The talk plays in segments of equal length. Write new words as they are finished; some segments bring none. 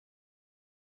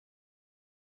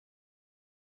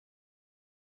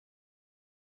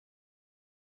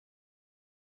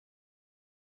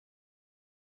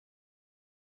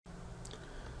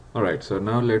Alright, so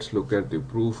now let's look at the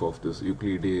proof of this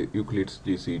Euclid's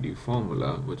GCD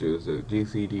formula, which is the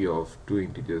GCD of two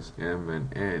integers m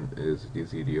and n is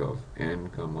GCD of n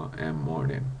comma m mod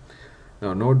n.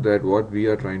 Now note that what we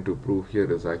are trying to prove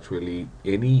here is actually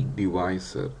any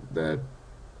divisor that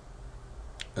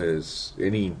is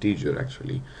any integer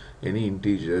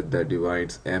that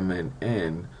divides m and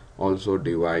n also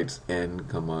divides n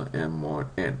comma m mod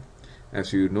n.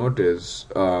 As you notice,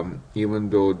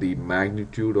 even though the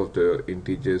magnitude of the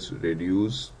integers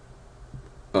reduce,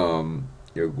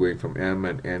 you're going from m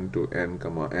and n to n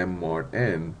comma m mod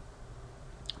n,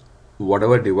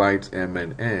 whatever divides m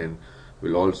and n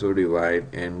will also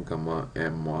divide n comma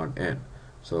m mod n.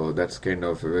 So that's kind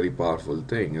of a very powerful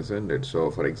thing, isn't it? So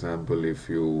for example, if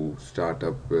you start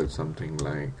up with something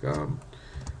like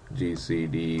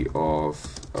GCD of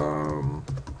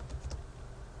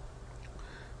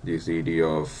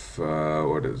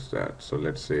what is that? So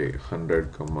let's say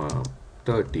 100 comma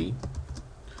 30,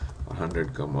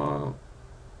 100 comma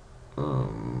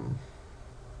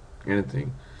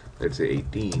anything, let's say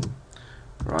 18,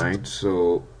 right?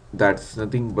 So that's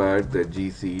nothing but the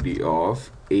GCD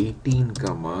of 18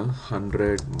 comma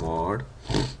 100 mod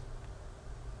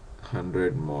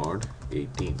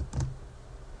 18,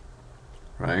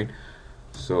 right?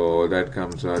 So that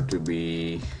comes out to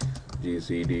be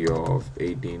GCD of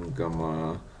 18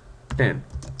 comma 10.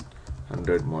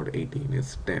 100 mod 18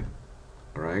 is 10,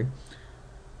 right?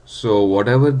 So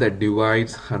whatever that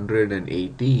divides 100 and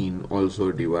 18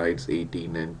 also divides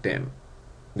 18 and 10.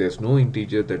 There's no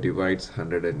integer that divides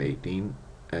 118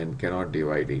 and cannot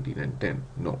divide 18 and 10.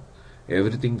 No.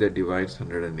 Everything that divides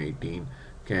 118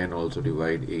 can also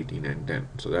divide 18 and 10.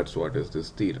 So that's what is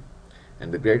this theorem.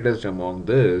 And the greatest among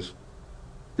this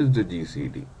is the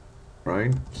GCD,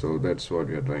 right? So that's what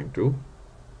we are trying to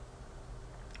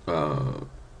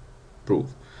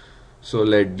prove. So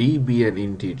let D be an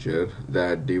integer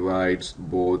that divides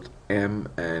both m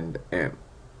and n,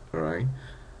 right?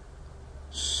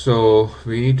 So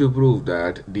we need to prove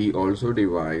that D also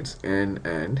divides n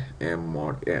and m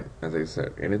mod n. As I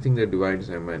said, anything that divides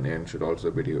m and n should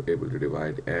also be able to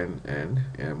divide n and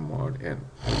m mod n.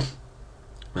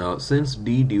 Now since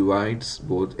D divides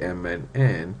both m and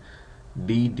n,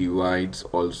 D divides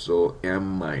also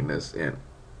m minus n,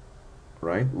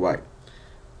 right? Why?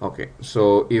 Okay,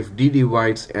 so if D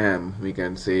divides m, we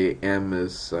can say m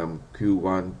is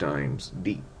q1 times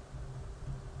D,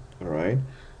 alright?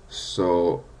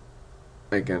 So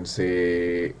I can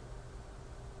say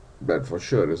that for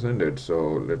sure, isn't it? So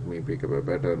let me pick up a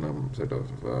better set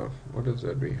of what is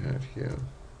that we had here?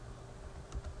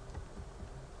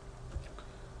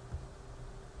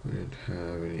 We didn't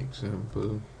have any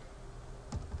example.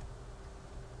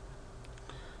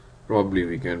 Probably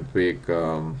we can pick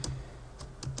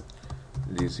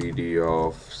GCD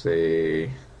of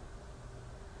say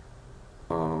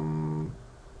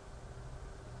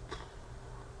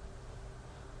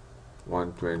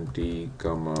 120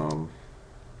 comma,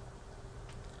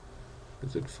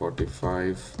 is it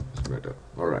 45? It's better.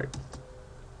 Alright,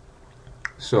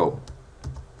 so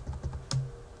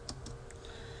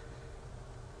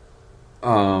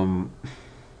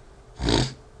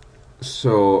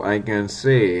so I can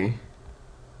say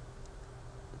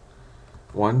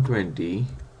 120.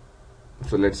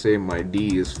 So let's say my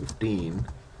D is 15.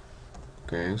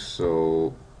 Okay,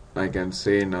 so I can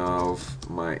say now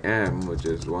my m, which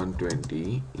is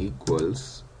 120,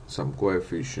 equals some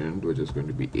coefficient which is going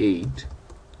to be 8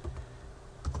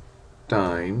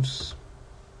 times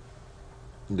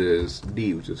this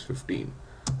D, which is 15.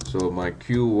 So my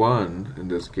Q1 in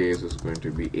this case is going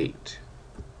to be 8,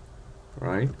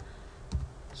 right?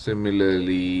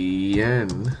 Similarly,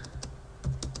 n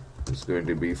is going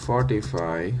to be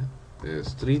 45,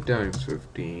 is 3 times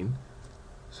 15.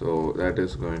 So that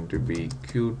is going to be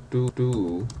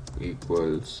Q2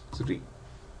 equals 3,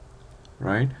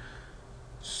 right?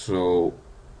 So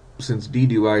since D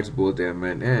divides both m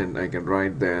and n, I can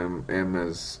write them m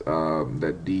as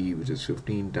that D, which is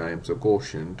 15 times a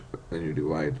quotient when you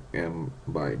divide m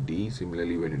by D.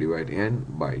 Similarly, when you divide n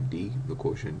by D, the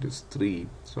quotient is 3.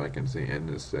 So I can say n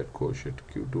is that quotient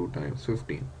Q2 times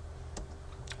 15.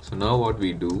 So now what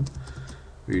we do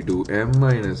m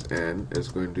minus n is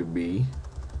going to be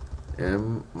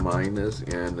m minus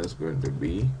n is going to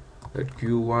be that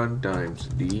Q1 times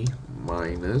D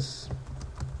minus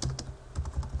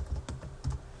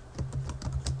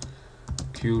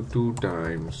Q2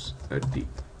 times D.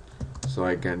 So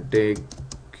I can take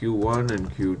Q1 and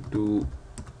Q2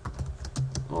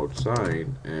 outside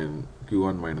and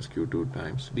Q1 minus Q2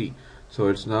 times D. So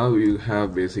it's now you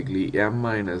have basically m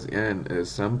minus n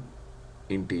is some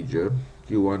integer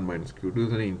q1 minus q2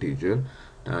 is an integer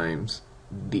times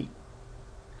d.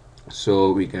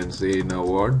 So we can say now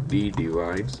what? D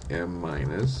divides m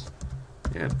minus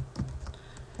n.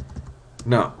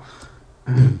 Now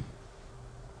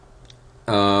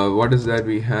what is that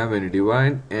we have? When you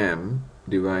divide m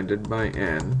divided by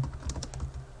n,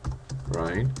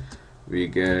 right, we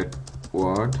get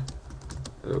what?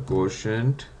 The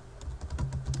quotient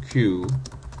q,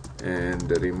 and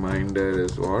the remainder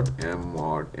is what? M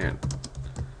mod n.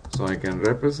 So I can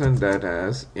represent that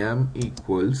as m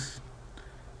equals,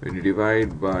 when you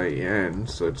divide by n,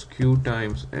 so it's q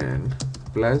times n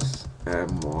plus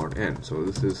m mod n. So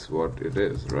this is what it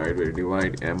is, right? When you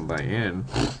divide m by n,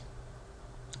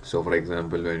 so for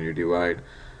example, when you divide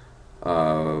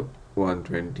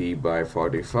 120 by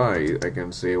 45, I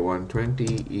can say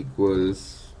 120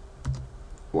 equals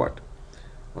what?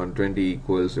 120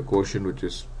 equals the quotient, which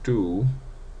is 2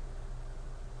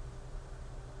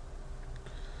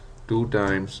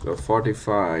 times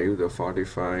 45. The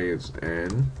 45 is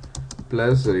n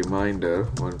plus the remainder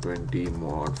 120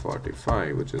 mod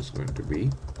 45, which is going to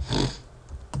be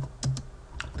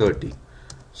 30.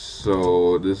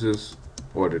 So this is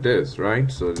what it is, right?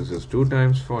 So this is 2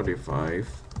 times 45,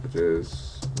 which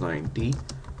is 90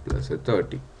 plus a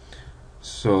 30.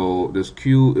 So this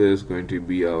q is going to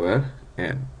be our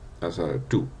n, sorry,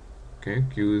 2. Okay,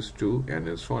 q is 2, n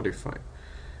is 45.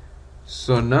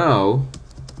 So now,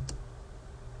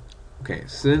 okay,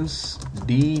 since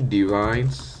d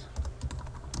divides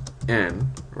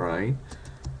n, right,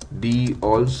 d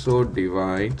also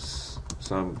divides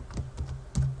some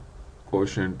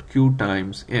quotient q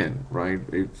times n, right?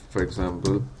 If, for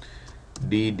example,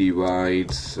 d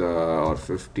divides or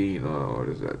 15, or what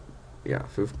is that? Yeah,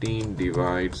 15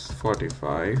 divides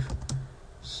 45.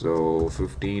 So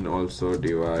 15 also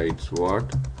divides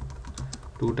what?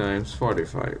 2 times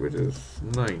 45, which is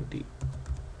 90,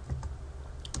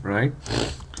 right?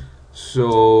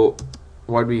 So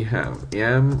what we have,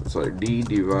 d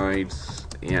divides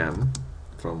m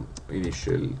from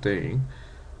initial thing,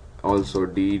 also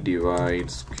d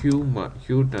divides q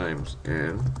times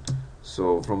n.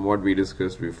 So from what we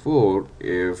discussed before,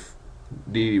 if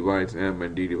d divides m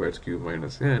and d divides q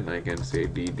minus n, I can say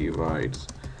d divides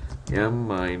m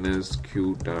minus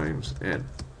q times n,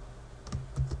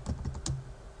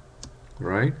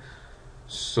 right?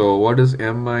 So what is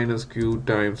m minus q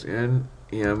times n?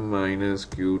 M minus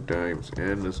q times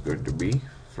n is going to be,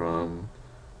 from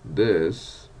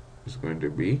this, is going to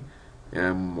be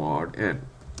m mod n.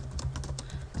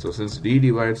 So since d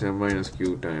divides m minus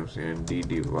q times n, d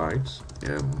divides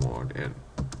m mod n.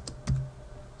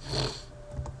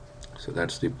 So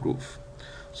that's the proof.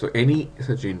 So any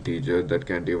such integer that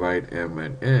can divide m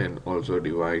and n also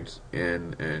divides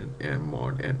n and m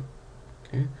mod n.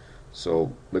 Okay,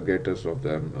 so the greatest of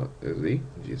them is the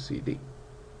GCD,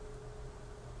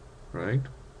 right?